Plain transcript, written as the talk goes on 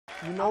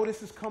You know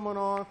this is coming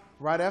on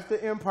right after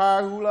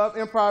Empire. Who love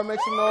Empire?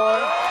 Make some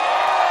noise.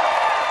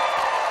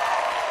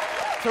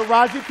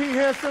 Taraji P.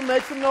 Henson,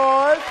 make some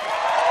noise.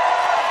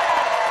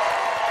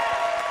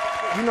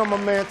 You know my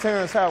man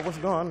Terrence Howard. What's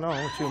going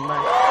on with you,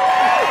 man?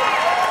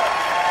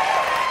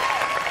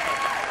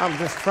 I'm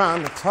just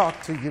trying to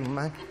talk to you,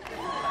 man.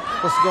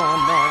 What's going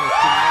on with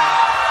you, man?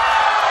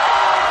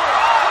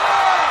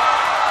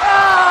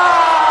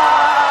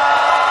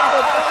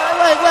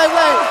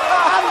 Wait.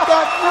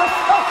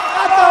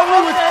 I thought we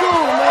was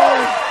cool, man.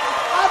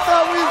 I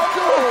thought we was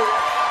cool.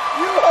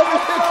 You over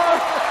here.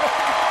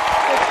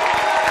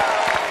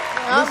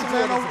 Listen,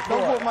 man,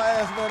 don't put my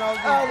ass, man.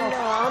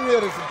 I'm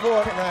here to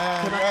support,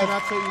 man. Can I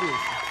tell you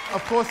this?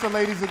 Of course, the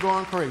ladies are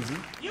going crazy.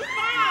 You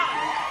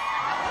fine.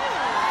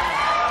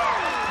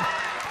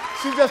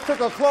 She just took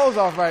her clothes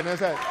off right now and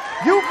said,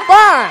 "You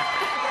fine."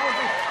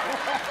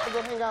 I'm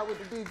gonna hang out with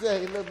the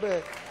DJ a little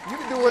bit. You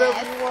can do whatever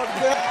you want to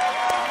do.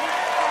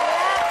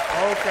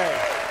 Okay.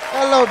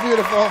 Hello,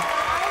 beautiful.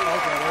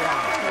 Okay.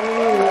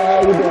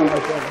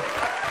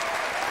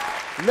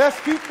 Let's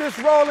keep this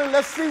rolling.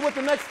 Let's see what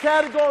the next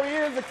category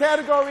is. The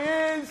category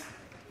is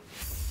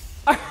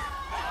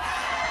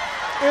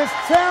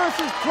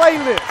Terrence's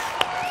playlist.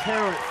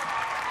 Terrence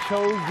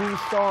chose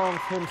these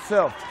songs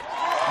himself.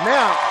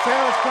 Now,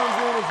 Terrence comes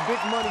in, it's big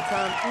money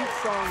time. Each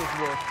song is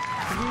worth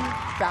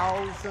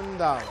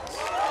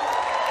 $3,000.